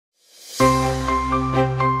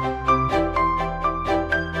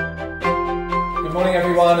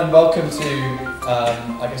everyone, and welcome to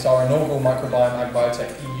I guess our inaugural Microbiome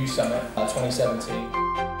AgBioTech EU Summit 2017.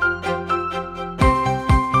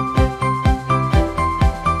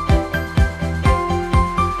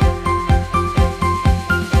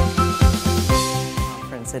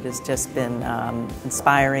 It has just been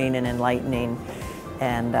inspiring and enlightening,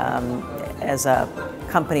 and as a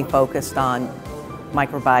company focused on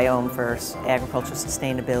microbiome for agricultural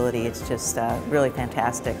sustainability, it's just really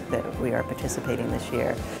fantastic that we are participating this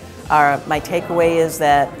year. My takeaway is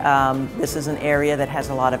that this is an area that has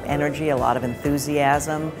a lot of energy, a lot of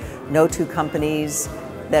enthusiasm. No two companies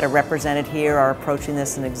that are represented here are approaching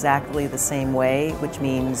this in exactly the same way, which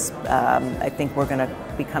means I think we're going to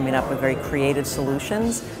be coming up with very creative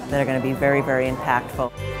solutions that are going to be very, very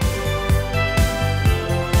impactful.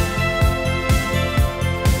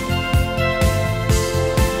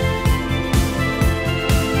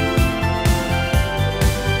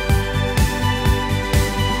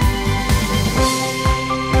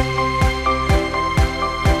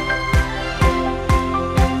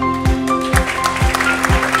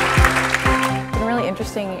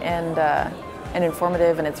 Interesting and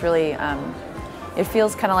informative, and it's really it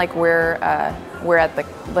feels kind of like we're at the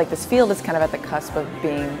this field is kind of at the cusp of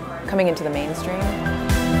coming into the mainstream.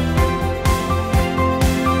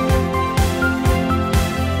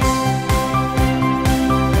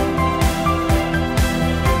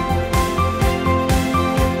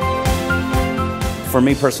 For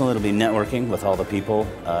me personally, it'll be networking with all the people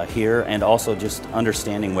here, and also just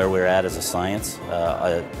understanding where we're at as a science,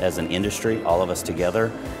 as an industry, all of us together.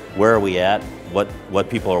 Where are we at? What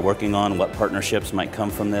people are working on? What partnerships might come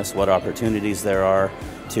from this? What opportunities there are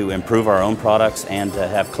to improve our own products and to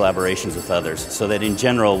have collaborations with others, so that in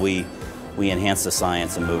general we enhance the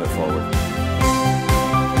science and move it forward.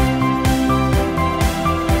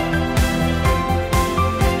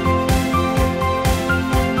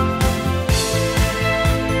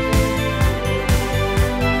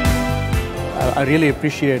 I really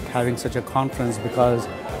appreciate having such a conference because,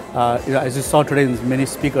 as you saw today, many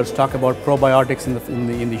speakers talk about probiotics in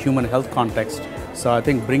the human health context. So I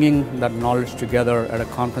think bringing that knowledge together at a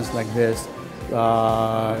conference like this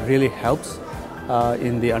really helps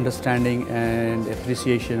in the understanding and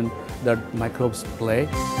appreciation that microbes play.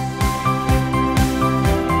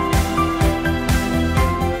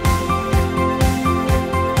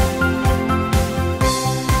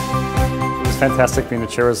 Fantastic. Being the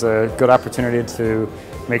chair was a good opportunity to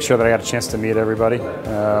make sure that I got a chance to meet everybody.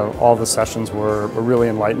 All the sessions were really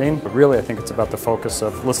enlightening. But really, I think it's about the focus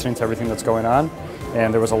of listening to everything that's going on,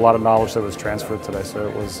 and there was a lot of knowledge that was transferred today, so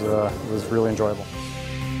it was really enjoyable.